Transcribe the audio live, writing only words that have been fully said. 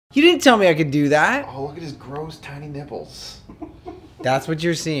You didn't tell me I could do that. Oh, look at his gross tiny nipples. That's what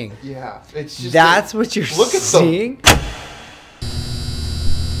you're seeing. Yeah, it's just. That's what you're seeing.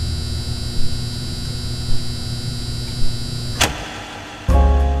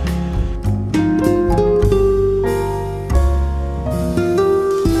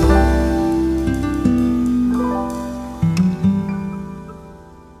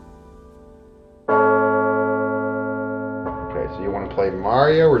 Play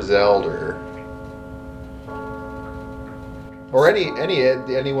Mario or Zelda, or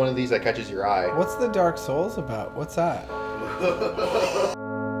any one of these that catches your eye. What's the Dark Souls about? What's that?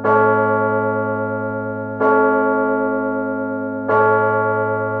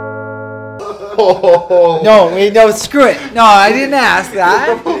 No, wait, no, screw it. No, I didn't ask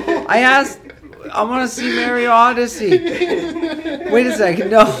that. I asked, I want to see Mario Odyssey. Wait a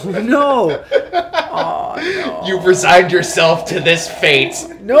second. No. Oh, no. You've resigned yourself to this fate.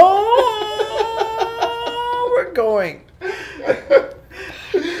 No, we're going.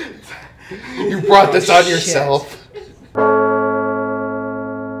 You brought this on yourself.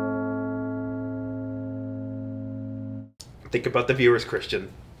 Think about the viewers, Christian.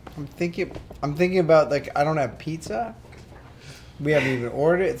 I'm thinking about, like, I don't have pizza. We haven't even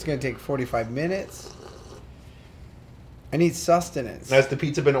ordered it. It's going to take 45 minutes. I need sustenance. Has the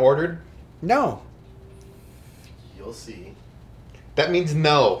pizza been ordered? No. You'll see. That means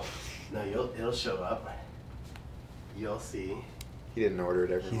no. No, it'll show up. You'll see. He didn't order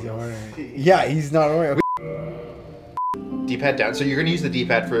it. He's ordering. Yeah, he's not ordering. D-pad down. So you're going to use the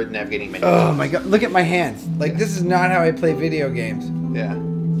D-pad for navigating menus. Oh my god! Look at my hands. Like, this is not how I play video games. Yeah.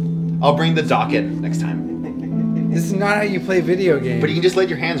 I'll bring the dock in next time. This is not how you play video games. But you can just let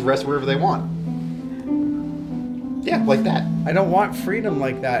your hands rest wherever they want. Yeah, like that. I don't want freedom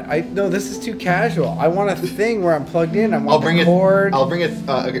like that. No, this is too casual. I want a thing where I'm plugged in. I want the cord. I'll bring a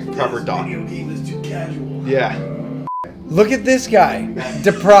proper dock. Video game is too casual. Yeah. Look at this guy.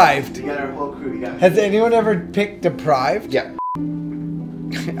 Deprived. We got our whole crew. Has anyone ever picked Deprived? Yeah.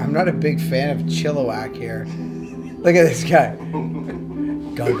 I'm not a big fan of Chilliwack here. Look at this guy.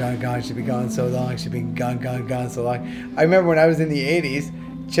 Gone, she's been gone so long. She's been gone so long. I remember when I was in the 80s,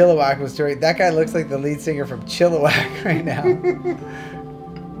 Chilliwack was touring. That guy looks like the lead singer from Chilliwack right now.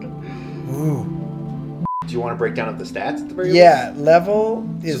 Ooh. Do you want to break down the stats at the very least? Yeah, level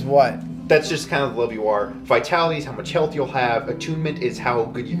is what? That's just kind of the level you are. Vitality is how much health you'll have. Attunement is how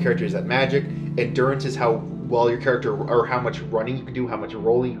good your character is at magic. Endurance is how well your character, or how much running you can do, how much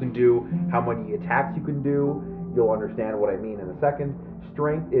rolling you can do, how many attacks you can do. You'll understand what I mean in a second.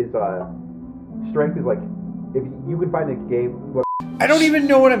 Strength is like, if you can find a game. I don't even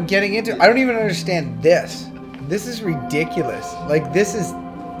know what I'm getting into. I don't even understand this. This is ridiculous. Like, this is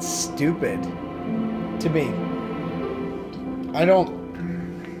stupid to me. I don't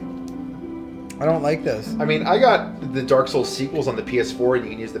like this. I mean, I got the Dark Souls sequels on the PS4, and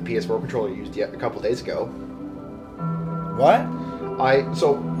you can use the PS4 controller you used a couple days ago. What?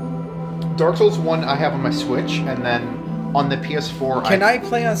 So Dark Souls 1 I have on my Switch, and then on the PS4... Can I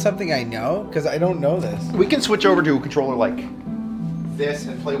play on something I know? Because I don't know this. We can switch over to a controller like this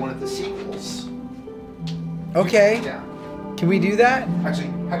and play one of the sequels. Okay. Yeah. Can we do that? Actually,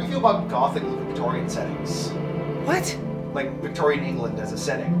 how do you feel about Gothic Victorian settings? What? Like Victorian England as a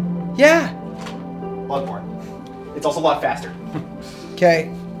setting. Yeah. Bloodborne. It's also a lot faster. Okay.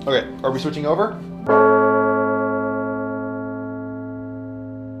 Okay, are we switching over?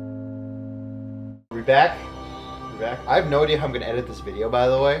 Are we back? I have no idea how I'm going to edit this video, by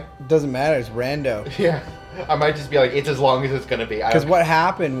the way. It doesn't matter. It's rando. Yeah. I might just be like, it's as long as it's going to be. Because what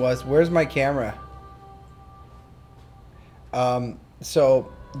happened was, where's my camera?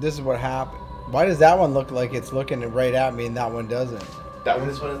 So this is what happened. Why does that one look like it's looking right at me and that one doesn't?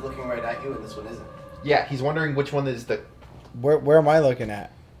 This one is looking right at you and this one isn't. Yeah, he's wondering which one is the... Where am I looking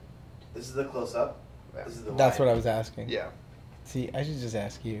at? This is the close-up. This is the That's wide. what I was asking. Yeah. See, I should just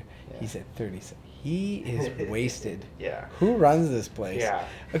ask you. Yeah. He said 30 seconds. He is wasted. Yeah. Who runs this place? Yeah.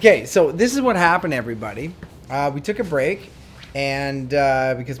 Okay, so this is what happened, everybody. We took a break, and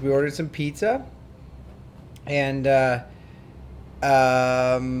because we ordered some pizza, and we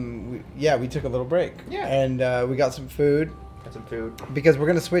took a little break. Yeah. And we got some food. Got some food. Because we're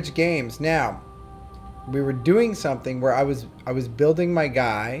gonna switch games now. We were doing something where I was building my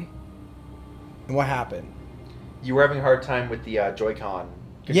guy, and what happened? You were having a hard time with the Joy-Con.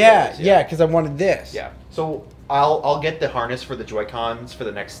 Yeah, because I wanted this. Yeah. So I'll get the harness for the Joy-Cons for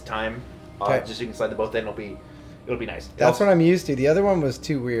the next time. Okay. Just so you can slide them both in. It'll be nice. That's what I'm used to. The other one was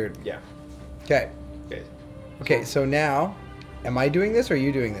too weird. Yeah. Okay. Okay. Okay. So now, am I doing this or are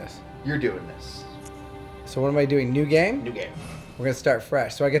you doing this? You're doing this. So what am I doing? New game? New game. We're gonna start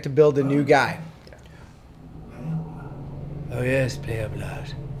fresh. So I get to build a new guy. Oh yes, pale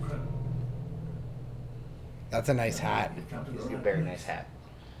blood. That's a nice hat. It's a very nice hat.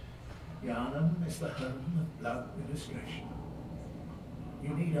 Yharnam is the home of blood illustration. You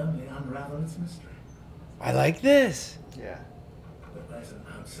need only unravel its mystery. I like this. Yeah. But there's an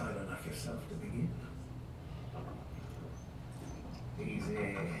outsider like yourself to begin.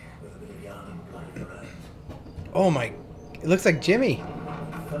 Easy, with a bit of Yharnam blood of your own. Oh my, it looks like Jimmy.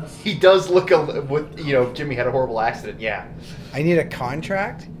 First, He does look with Jimmy had a horrible accident. Yeah. I need a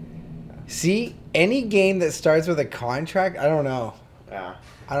contract. See, any game that starts with a contract, I don't know. Yeah.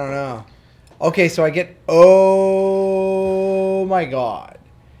 I don't know. Okay, so I get. Oh my god.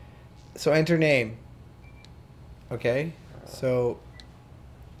 So enter name. Okay. So,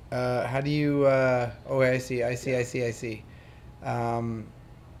 how do you? Oh, I see. I see. I'm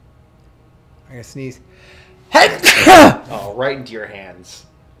gonna sneeze. Oh, right into your hands.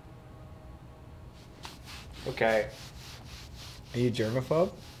 Okay. Are you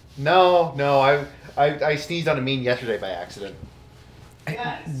germaphobe? No. I sneezed on a mean yesterday by accident.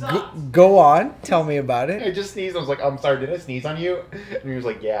 Go on. Tell me about I it. just sneezed. I was like, I'm sorry, did I sneeze on you? And he was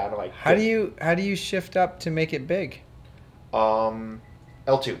like, yeah. And I'm like, How do you shift up to make it big?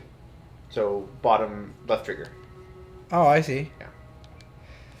 L2. So bottom left trigger. Oh, I see.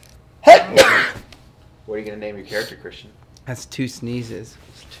 What are you gonna name your character, Christian? That's 2 sneezes.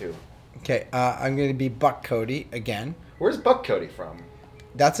 It's 2. Okay, I'm gonna be Buck Cody again. Where's Buck Cody from?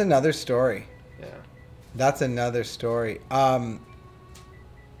 That's another story. Yeah. That's another story.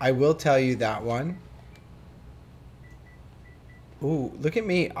 I will tell you that one. Ooh, look at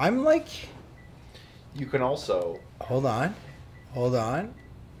me. I'm like... You can also... Hold on.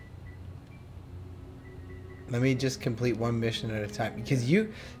 Let me just complete one mission at a time. Because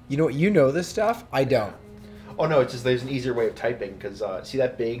you know this stuff? I don't. Oh, no, it's just there's an easier way of typing. Because see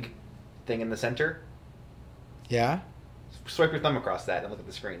that big thing in the center? Yeah? Swipe your thumb across that and look at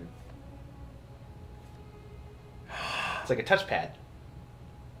the screen. It's like a touchpad.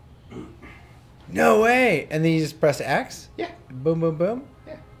 No way! And then you just press X? Yeah. Boom, boom, boom?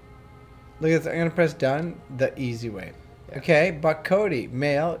 Yeah. Look at this. I'm going to press done the easy way. Yeah. Okay, Buck Cody.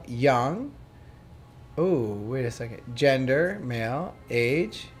 Male, young. Ooh, wait a second. Gender, male,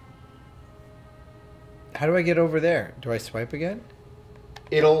 age. How do I get over there? Do I swipe again?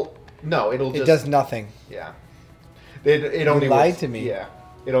 It'll It just... does nothing. Yeah. It only lied works, to me. Yeah.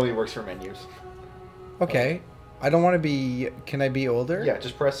 It only works for menus. Okay. I don't want to be... Can I be older? Yeah,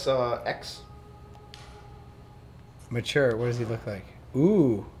 just press X. Mature. What does he look like?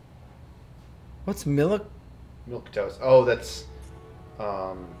 Ooh. What's milk? Milk toast. Oh, that's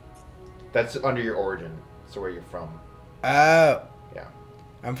under your origin. So where you're from. Oh. Yeah.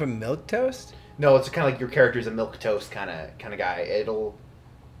 I'm from Milk Toast? No, it's kind of like your character's a milk toast kind of guy. It'll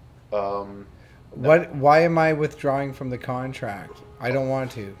no. What? Why am I withdrawing from the contract? I don't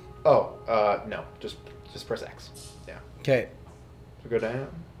want to. Oh, no. Just press X. Yeah. Okay. So go down.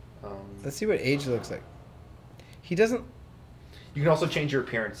 Let's see what age looks like. He doesn't... You can also change your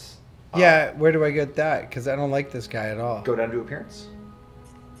appearance. Yeah, where do I get that? Because I don't like this guy at all. Go down to appearance.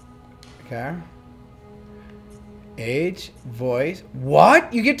 Okay. Age, voice.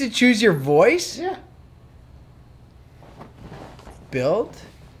 What? You get to choose your voice? Yeah. Build?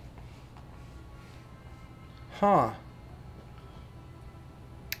 Huh.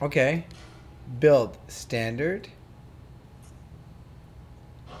 Okay. Build. Standard.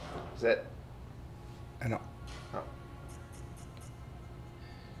 Is that... I don't... Oh.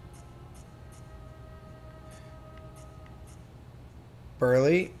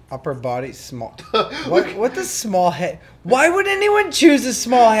 Burly, upper body, small. What does small head? Why would anyone choose a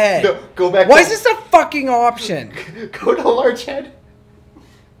small head? No, go back. Why is this a fucking option? Go to large head.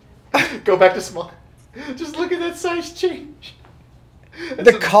 Go back to small. Just look at that size change.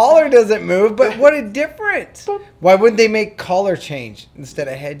 The collar doesn't move, but what a difference. Why wouldn't they make collar change instead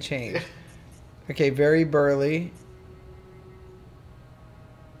of head change? Okay, very burly.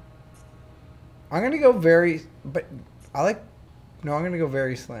 I'm going to go very... But I like... No, I'm going to go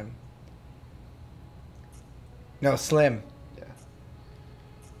very slim. No, slim. Yeah.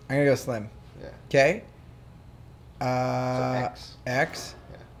 I'm going to go slim. Yeah. Okay. So X. X.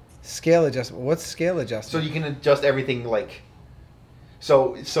 Yeah. Scale adjustment. What's scale adjustment? So you can adjust everything like...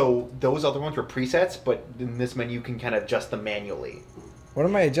 So those other ones were presets, but in this menu you can kind of adjust them manually. What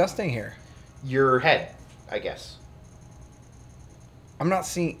am I adjusting here? Your head, I guess. I'm not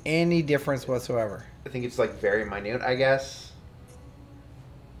seeing any difference whatsoever. I think it's like very minute, I guess.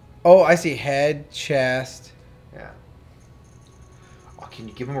 Oh, I see head, chest. Yeah. Oh, can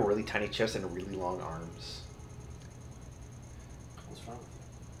you give him a really tiny chest and really long arms?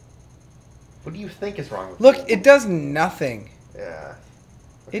 What do you think is wrong with Look, you? it does nothing. Yeah.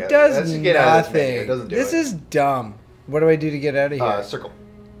 It Okay, does let's just get out of this menu. nothing. It doesn't do This it. is dumb. What do I do to get out of here? Circle.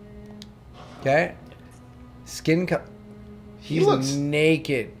 Okay. Skin color. He He's looks...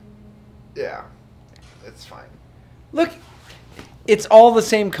 naked. Yeah. It's fine. Look, it's all the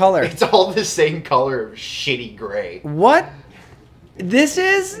same color. It's all the same color of shitty gray. What? This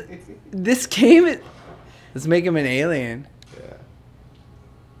game. Let's make him an alien. Yeah.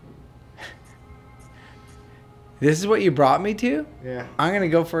 This is what you brought me to? Yeah. I'm gonna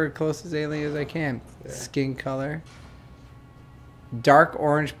go for as close as alien as I can. Yeah. Skin color. Dark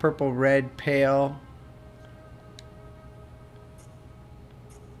orange, purple, red, pale.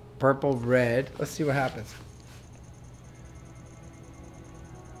 Purple, red. Let's see what happens.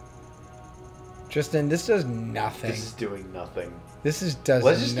 Tristan, this does nothing. This is doing nothing. This is does.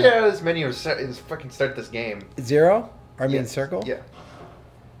 Let's just get out of this menu and fucking start this game. Zero? Or I mean Yeah. circle? Yeah.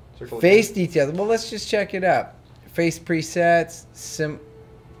 Circle Face again. details. Well, let's just check it up. Face presets,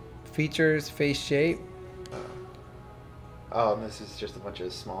 features, face shape. Oh, and this is just a bunch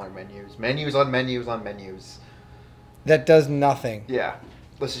of smaller menus. Menus on menus on menus. That does nothing. Yeah.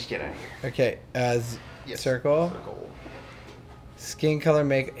 Let's just get out of here. Okay, Yes. circle. Circle. Skin color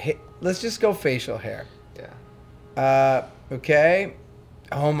make. Hey, let's just go facial hair. Yeah. Okay.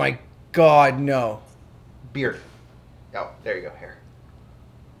 Oh my God, no. Beard. Oh, there you go. Hair.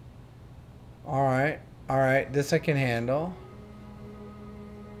 All right. This I can handle.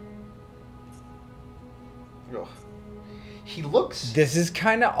 Ugh. He looks. This is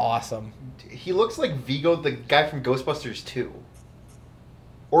kind of awesome. He looks like Vigo, the guy from Ghostbusters 2.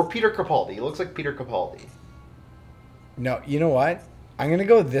 Or Peter Capaldi. He looks like Peter Capaldi. No, you know what? I'm gonna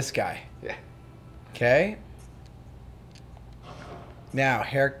go with this guy. Yeah. Okay. Now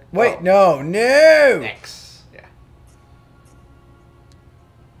hair. Wait, Oh. no. X. Yeah.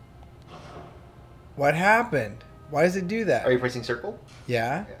 What happened? Why does it do that? Are you pressing circle?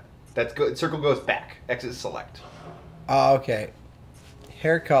 Yeah. Yeah. That's good. Circle goes back. X is select. Oh, okay.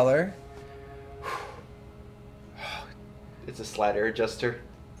 Hair color. It's a slider adjuster.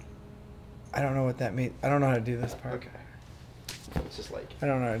 I don't know what that means. I don't know how to do this part. Okay. It's just like, I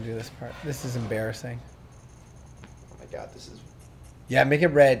don't know how to do this part. This is embarrassing. oh my god, this is. Yeah, make it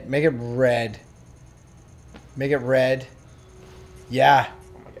red. Make it red. Make it red. Yeah.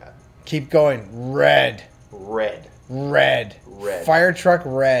 Oh my god. Keep going. Red. Red. Red. Red. Fire truck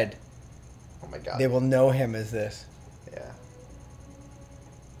red. Oh my god. They will know him as this. Yeah.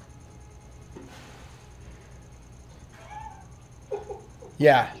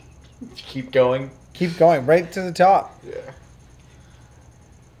 Yeah. Keep going. Keep going. Right to the top. Yeah.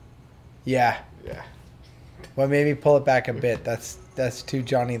 Yeah. Yeah. Well, maybe pull it back a bit. That's too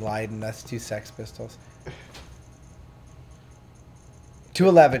Johnny Lydon. That's too Sex Pistols.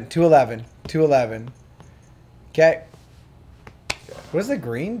 211. 211. 211. Okay. What does the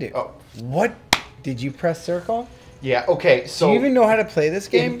green do? Oh. What? Did you press circle? Yeah. Okay. So. Do you even know how to play this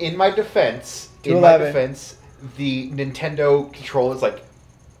game? In my defense, 211. the Nintendo controllers, like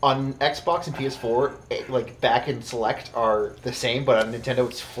on Xbox and PS4, like back and select are the same, but on Nintendo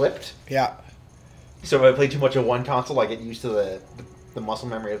it's flipped. Yeah. So if I play too much of one console, I get used to the muscle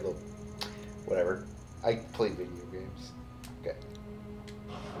memory of the whatever. I play video games. Okay.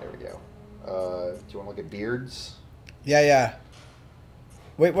 There we go. Do you want to look at beards? Yeah.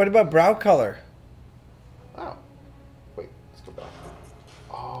 Wait, what about brow color? Oh. Wait, let's go back.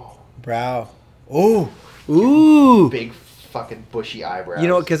 Oh. Brow. Ooh. Big fucking bushy eyebrows. You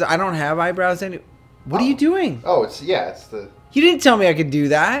know what? Because I don't have eyebrows any. What are you doing? Oh, it's the. You didn't tell me I could do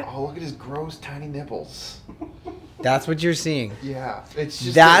that. Oh, look at his gross tiny nipples. That's what you're seeing. Yeah, it's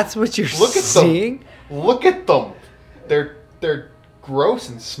just. That's what you're look at seeing. them. Look at them. They're gross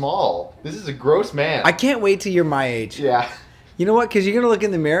and small. This is a gross man. I can't wait till you're my age. Yeah. You know what? Because you're gonna look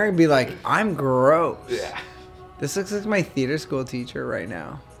in the mirror and be like, "I'm gross." Yeah. This looks like my theater school teacher right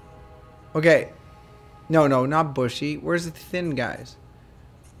now. Okay. No, not bushy. Where's the thin guys?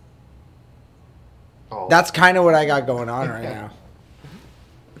 Oh. That's kind of what I got going on right now.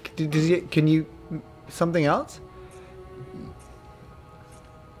 Can you something else?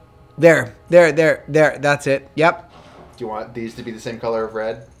 There. That's it. Yep. Do you want these to be the same color of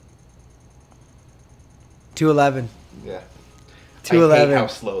red? 211. Yeah. 211. I hate how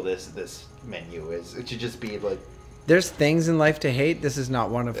slow this menu is. It should just be like. There's things in life to hate. This is not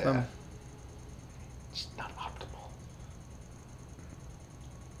one of them. It's not optimal.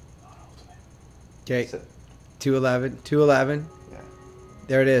 Okay. So- 211. Yeah.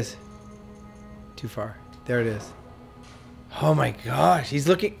 There it is. Too far. There it is. Oh my gosh, he's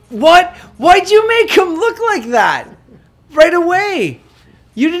looking. What? Why'd you make him look like that? Right away.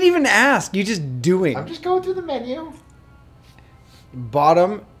 You didn't even ask. You just doing. I'm just going through the menu.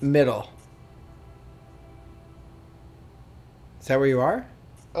 Bottom, middle. Is that where you are?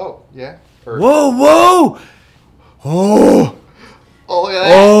 Oh, yeah. Or, Whoa, whoa! Oh! oh, look at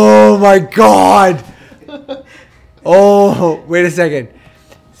that. Oh my god! Oh, wait a second.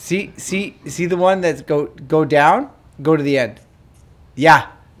 See the one that's go down? Go to the end. Yeah.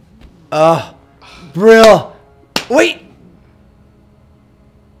 Brill. Wait.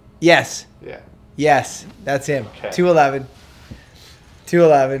 Yes. Yeah. Yes, that's him. Okay. 211.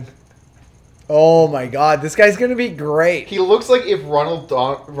 211. Oh my god, this guy's gonna be great. He looks like if Ronald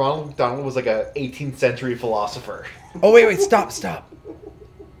McDonald was like a 18th century philosopher. Oh wait, stop.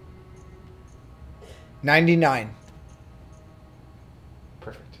 99.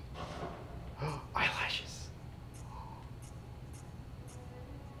 Perfect. Eyelashes.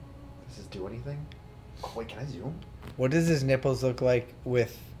 Does this do anything? Oh wait, can I zoom? What does his nipples look like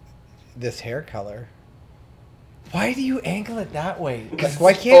with this hair color? Why do you angle it that way? Like,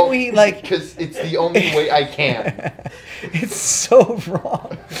 why can't we like? Because it's the only way I can. It's so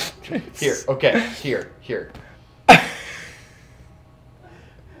wrong. Here, okay, here.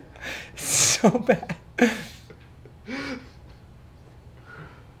 So bad.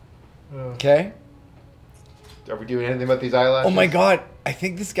 Okay. Are we doing anything about these eyelashes? Oh my god! I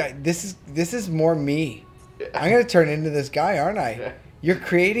think this guy. This is more me. I'm gonna turn into this guy, aren't I? Yeah. You're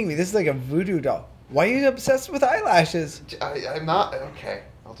creating me. This is like a voodoo doll. Why are you obsessed with eyelashes? I'm not. Okay,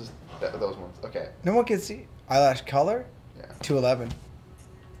 I'll just those ones. Okay. No one can see eyelash color. Yeah. 211.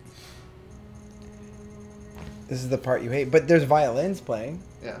 This is the part you hate, but there's violins playing.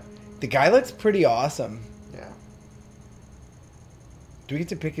 Yeah. The guy looks pretty awesome. Yeah. Do we get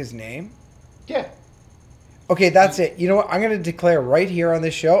to pick his name? Yeah. Okay, that's it. You know what? I'm going to declare right here on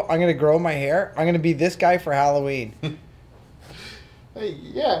this show, I'm going to grow my hair. I'm going to be this guy for Halloween. Hey,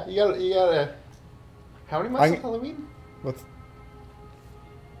 yeah, you gotta. How many months of Halloween? What's...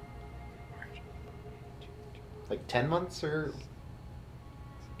 Like 10 months or?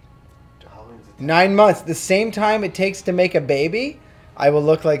 Halloween's 9 months. The same time it takes to make a baby, I will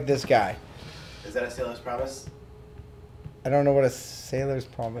look like this guy. Is that a sailor's promise? I don't know what a sailor's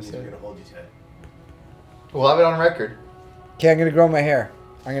promise Means we're is. gonna hold you to it. We'll have it on record. Okay, I'm going to grow my hair.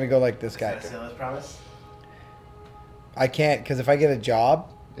 I'm going to go like this Is guy. that a sailor's promise? I can't, because if I get a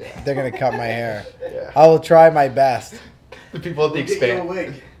job, Yeah. they're going to cut my hair. Yeah. I will try my best. The people at the We'll get you a expanse.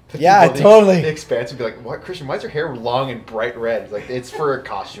 wig. Yeah, totally. The expanse would be like, "What, Christian? Why is your hair long and bright red? Like it's for a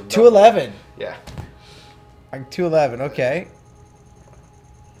costume." 211. Yeah. I'm 211, okay.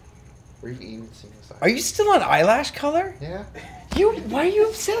 Or even seeing this. Are you still on eyelash color? Yeah. Why are you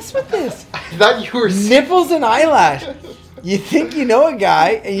obsessed with this? I thought you were. Nipples and eyelash. You think you know a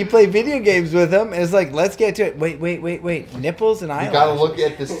guy and you play video games with him and it's like, let's get to it. Wait. Nipples and eyelash. You gotta look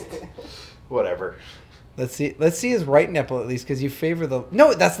at this. Whatever. Let's see his right nipple at least, because you favor the...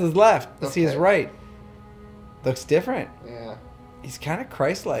 No, that's his left. Let's see his Okay. right. Looks different. Yeah. He's kind of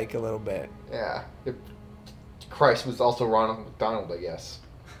Christ-like a little bit. Yeah. Christ was also Ronald McDonald, I guess.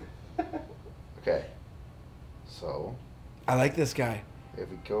 Okay. So, I like this guy. if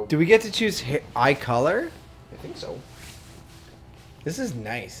we go. Do we get to choose eye color? I think so. This is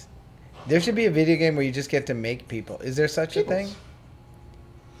nice. There should be a video game where you just get to make people. Is there such a thing? Pupils.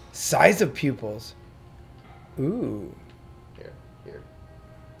 Size of pupils. Ooh. Here.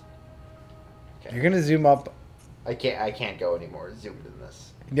 Okay. You're going to zoom up. I can't go anymore zoomed in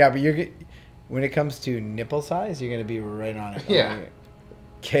this. Yeah, but when it comes to nipple size, you're going to be right on it. Yeah.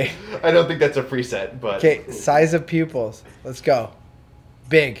 Okay. I don't think that's a preset, but. Okay, size of pupils. Let's go.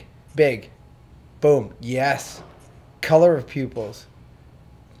 Big. Boom. Yes. Color of pupils.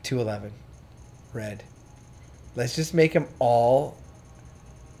 211. Red. Let's just make them all...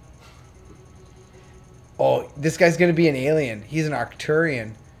 Oh, this guy's going to be an alien. He's an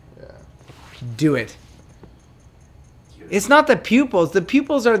Arcturian. Yeah. Do it. It's not the pupils. The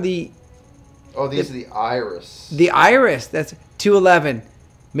pupils are the Oh, these are the iris. iris. That's 211.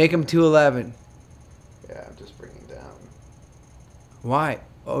 Make them 211. Yeah, I'm just bringing down. Why?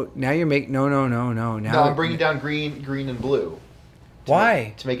 Oh, now you're making... No. Now No, I'm bringing down green, and blue.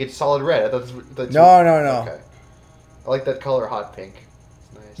 Why? To make it solid red. I thought that's No. Okay. I like that color, hot pink.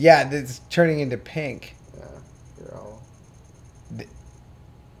 It's nice. Yeah, it's turning into pink. Yeah. You're all.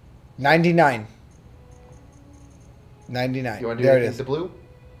 99. 99. You want to do There it anything is. to blue?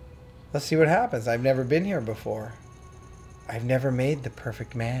 Let's see what happens. I've never been here before. I've never made the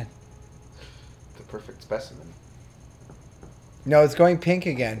perfect man. The perfect specimen. No, it's going pink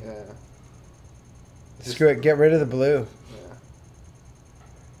again. Yeah. Screw it. Get rid of the blue. Yeah.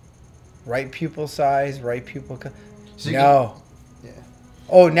 Right pupil size, right pupil... So you no. Yeah.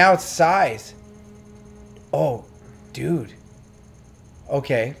 Oh, now it's size. Oh, dude.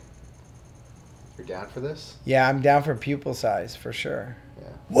 Okay. You're down for this? Yeah, I'm down for pupil size for sure. Yeah.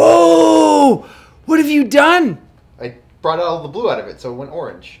 Whoa! What have you done? I brought all the blue out of it, so it went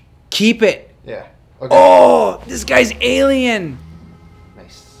orange. Keep it. Yeah. Okay. Oh, this guy's alien.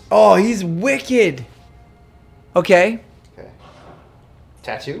 Nice. Oh, he's wicked. Okay. Okay.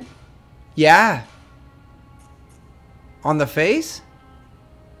 Tattoo? Yeah. On the face?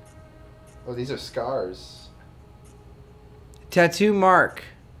 Oh, these are scars. Tattoo mark.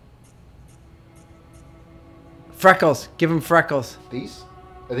 Freckles. Give him freckles. These?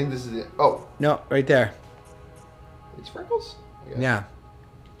 I think this is the... Oh, No, right there. these freckles? Yeah.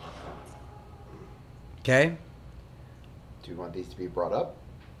 Okay. Do you want these to be brought up?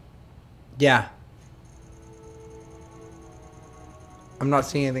 Yeah. I'm not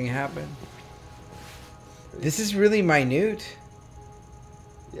seeing anything happen. This is really minute.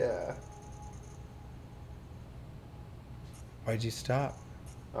 Yeah. Why'd you stop?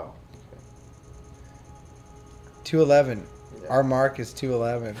 Oh. Okay. 211. Yeah. Our mark is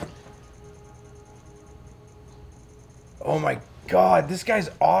 211. Oh my god, this guy's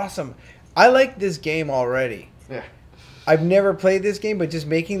awesome. I like this game already. Yeah. I've never played this game, but just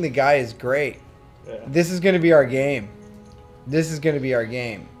making the guy is great. Yeah. This is going to be our game. This is going to be our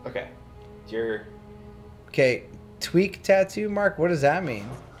game. Okay. Your... Okay, tweak tattoo mark? What does that mean?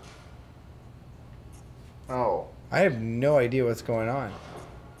 Oh. I have no idea what's going on.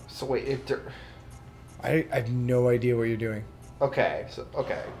 So wait, if there... I have no idea what you're doing. Okay. So,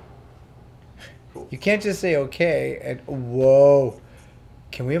 okay. Cool. You can't just say okay and whoa.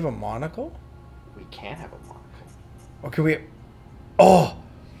 Can we have a monocle? We can have a monocle. Or can we... Oh!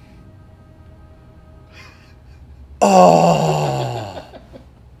 Oh!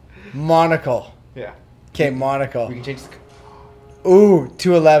 Monocle. Yeah. Okay, We monocle. can change the... Ooh,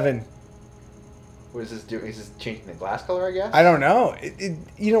 211. What does this do? Is this changing the glass color, I guess? I don't know.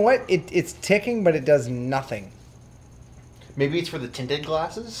 You know what? It's ticking, but it does nothing. Maybe it's for the tinted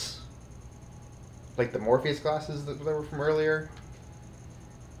glasses? Like the Morpheus glasses that were from earlier?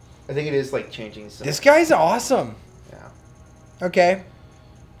 I think it is like changing some... This guy's awesome. Yeah. Okay.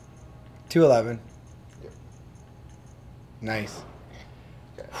 211. Yep. Nice.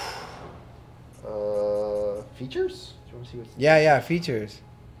 Okay. Features? Do you want to see what's... Yeah, features.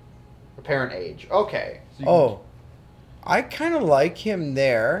 Apparent age. Okay. So you Oh. I kind of like him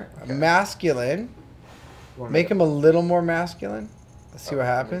there. Okay. Masculine. can- Make him a little more masculine. Let's see what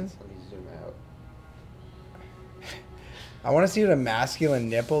happens. Let me zoom out. I want to see what a masculine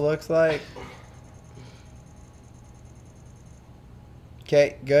nipple looks like.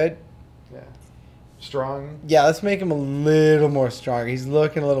 Okay, good. Yeah. Strong. Yeah, let's make him a little more strong. He's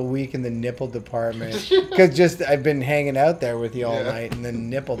looking a little weak in the nipple department. Because just I've been hanging out there with you all Yeah. night in the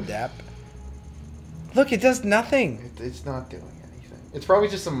nipple depth. Look, it does nothing. It's not doing anything. It's probably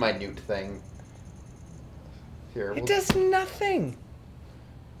just some minute thing. Here. It does nothing.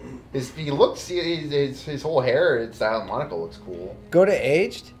 He looks... His whole hair, its style monocle looks cool. Go to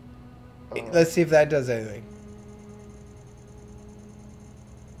aged. Uh, Let's see if that does anything.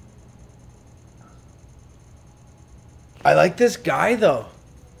 I like this guy though.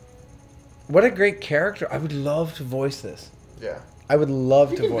 What a great character. I would love to voice this. Yeah. I would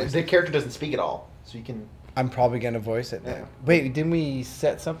love You to can- voice the it. character doesn't speak at all, so you can... I'm probably going to voice it now. Yeah. Wait, didn't we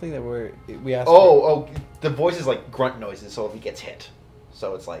set something that we asked for? Oh, the voice is like grunt noises, so if he gets hit.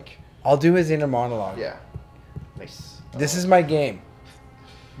 So it's like... I'll do his inner monologue. Yeah. Nice. This is my game.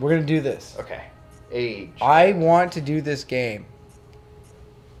 We're going to do this. Okay. Age. I want to do this game.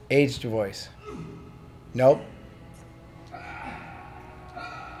 Aged voice. Nope.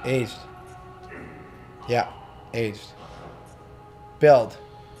 Aged. Yeah. Aged. Build.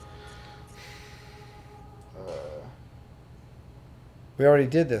 We already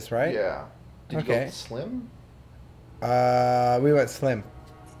did this, right? Yeah. Did you Okay. go slim? We went slim.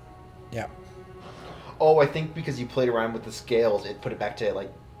 Yeah. Oh, I think because you played around with the scales, it put it back to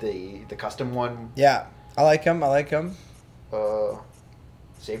like the custom one. Yeah. I like him. I like him.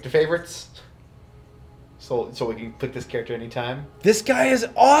 Save to favorites. So we can click this character anytime. This guy is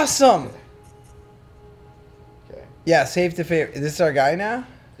awesome. Okay. Yeah, save to favorite. Is this our guy now?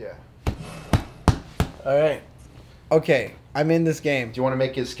 Yeah. All right. Okay, I'm in this game. Do you want to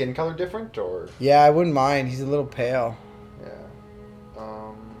make his skin color different or? Yeah, I wouldn't mind. He's a little pale. Yeah.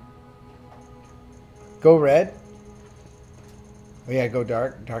 Go red. Oh yeah, go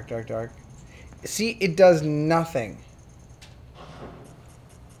dark. Dark, dark, dark. See, it does nothing.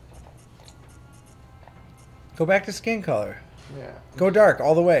 Go back to skin color. Yeah. Go dark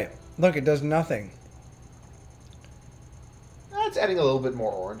all the way. Look, it does nothing. That's adding a little bit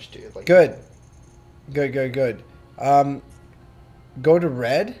more orange to it. Like Good. Good. Go to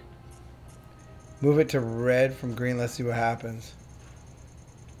red. Move it to red from green. Let's see what happens.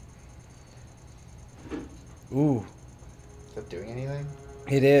 Ooh. Is that doing anything?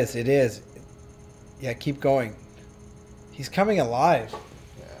 It is. Yeah, keep going. He's coming alive.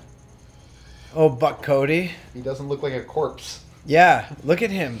 Yeah. Oh, Buck Cody. He doesn't look like a corpse. Yeah, look at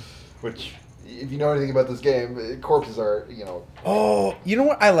him. Which, if you know anything about this game, corpses are, you know... Oh, you know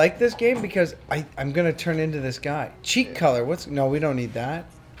what? I like this game because I'm going to turn into this guy. Cheek color. No, we don't need that.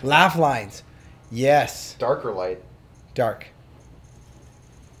 Laugh lines. Yes. Dark or light? Dark.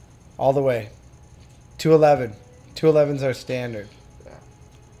 All the way. 211. 211's our standard. Yeah.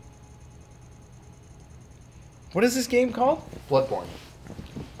 What is this game called? Bloodborne.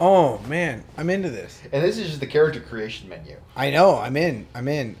 Oh, man. I'm into this. And this is just the character creation menu. I know. I'm in.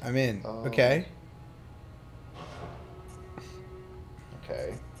 Okay.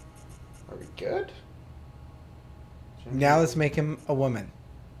 Okay. Are we good? Now let's make him a woman.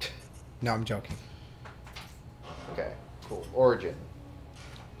 No, I'm joking. Okay, cool. Origin.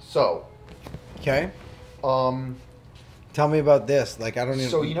 So, Okay. um, Tell me about this. Like, I don't even...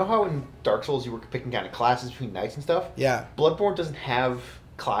 so you know how in Dark Souls you were picking kind of classes between knights and stuff? Yeah. Bloodborne doesn't have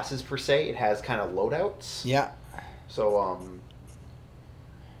classes per se. It has kind of loadouts. Yeah. So,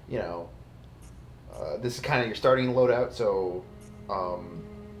 you know, this is kind of your starting loadout. So,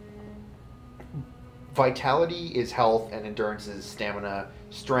 vitality is health, and endurance is stamina.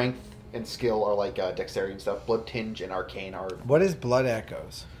 Strength and skill are like dexterity and stuff. Blood tinge and arcane are... What is Blood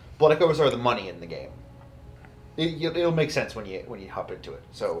Echoes? Blood echoes are the money in the game. It'll make sense when you hop into it.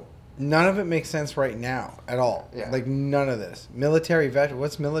 So None of it makes sense right now at all. Yeah. Like, none of this. Military veteran.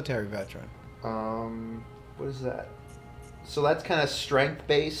 What's military veteran? what is that? So that's kind of strength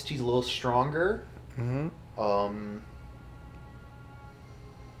based. He's a little stronger. Mm-hmm.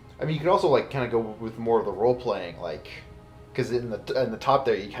 I mean, you can also like kind of go with more of the role playing, like, because in the top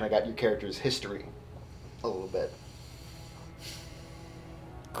there you kind of got your character's history a little bit.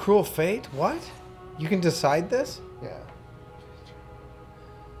 Cruel Fate? What? You can decide this? Yeah.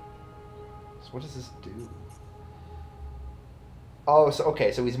 So what does this do? Oh, so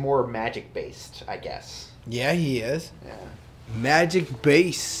okay, so he's more magic based, I guess. Yeah, he is. Yeah. Magic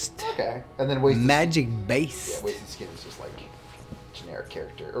based. Okay, and then Wasted Magic Yeah, based. Wasted Skin is just like generic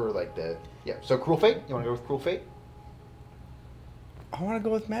character, or like the So Cruel Fate. You want to go with Cruel Fate? I want to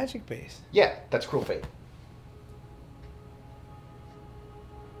go with magic based. Yeah, that's Cruel Fate.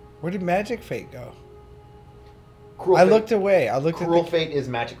 Where did Magic Fate go? Cruel I Fate. looked away. I looked Cruel at the... Fate is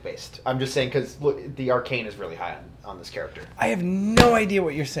magic based. I'm just saying because look, the arcane is really high on this character. I have no idea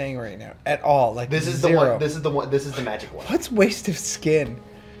what you're saying right now at all. Like, This is zero. the one. This is the one. This is the magic one. What's Waste of Skin?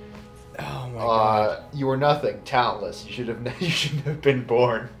 Oh my god. You were nothing, talentless. You should have. You shouldn't have been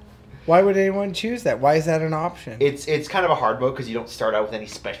born. Why would anyone choose that? Why is that an option? It's kind of a hard mode because you don't start out with any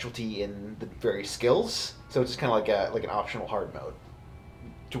specialty in the various skills, so it's just kind of like an optional hard mode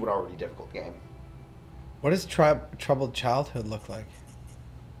to an already difficult game. What does Troubled Childhood look like?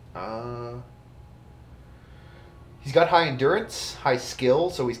 He's got high endurance, high skill,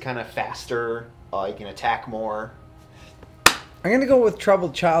 so he's kind of faster. He can attack more. I'm going to go with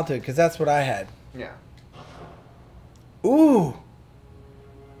Troubled Childhood because that's what I had. Yeah. Ooh.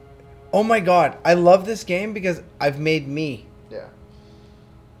 Oh my god. I love this game because I've made me. Yeah.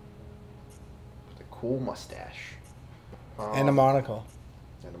 With a cool mustache. And a monocle.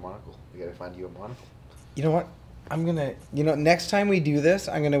 And a monocle. We gotta find you a monocle. You know what? I'm going to... You know, next time we do this,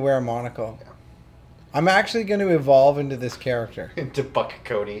 I'm going to wear a monocle. Yeah. I'm actually going to evolve into this character. Into Buck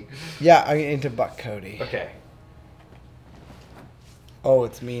Cody. Yeah, I'm into Buck Cody. Okay. Oh,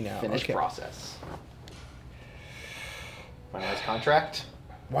 it's me now. Finish Okay. process. Finalize contract.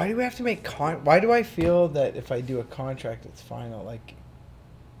 Why do we have to make why do I feel that if I do a contract it's final? Like,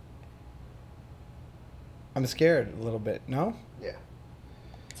 I'm scared a little bit. No? Yeah.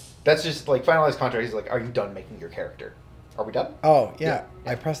 That's just like finalize contract. He's like, are you done making your character? Are we done? Oh, yeah.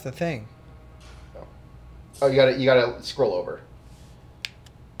 Yeah. I pressed the thing. Oh, you gotta scroll over.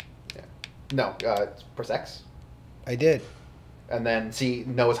 Yeah. No, press X. I did. And then see,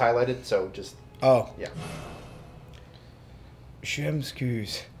 no is highlighted, so just Oh. yeah.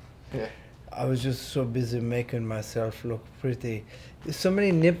 Excuse. Yeah. I was just so busy making myself look pretty. So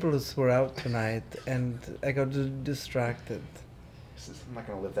many nipples were out tonight, and I got distracted. I'm not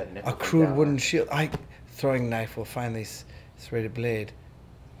gonna live that nipple A thing crude down. wooden shield. Throwing knife will find this serrated blade.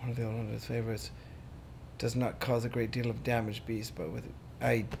 One of the owner's favorites. Does not cause a great deal of damage, beast, but with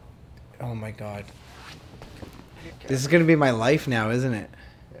oh my god. Okay. This is gonna be my life now, isn't it?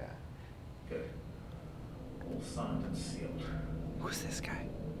 Yeah. Good. All signed and sealed.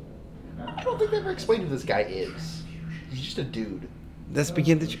 think they ever explained who this guy is. He's just a dude. Let's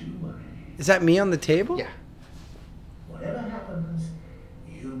begin the... Is that me on the table? Yeah. Whatever happens,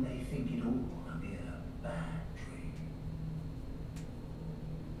 you may think it all a mere bad dream.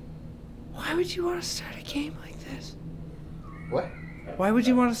 Why would you want to start a game like this? What? Why would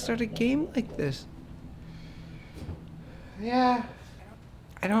you want to start a game like this? Yeah.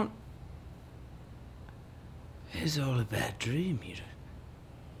 I don't... It's all a bad dream, you know.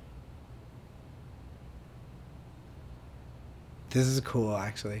 This is cool,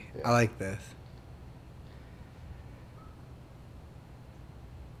 actually. Yeah. I like this.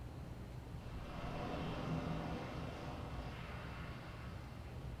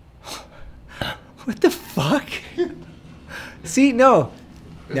 What the fuck? See, no.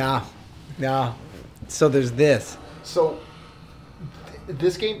 No. No. So there's this. So,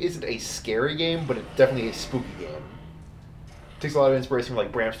 this game isn't a scary game, but it's definitely a spooky game. It takes a lot of inspiration from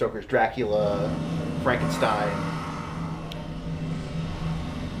like Bram Stoker's Dracula, Frankenstein.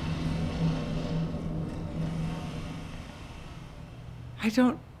 I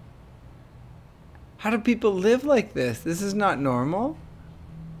don't... How do people live like this? This is not normal.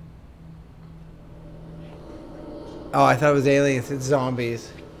 Oh, I thought it was aliens. It's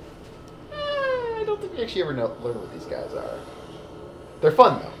zombies. I don't think we actually ever learn what these guys are. They're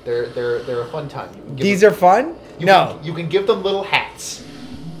fun though. They're a fun time. These are fun? No. You can give them little hats.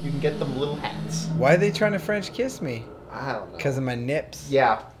 You can get them little hats. Why are they trying to French kiss me? I don't know. Because of my nips.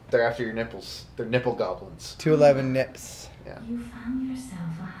 Yeah, they're after your nipples. They're nipple goblins. 211 nips. Yeah. You found yourself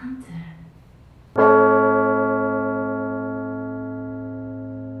a hunter.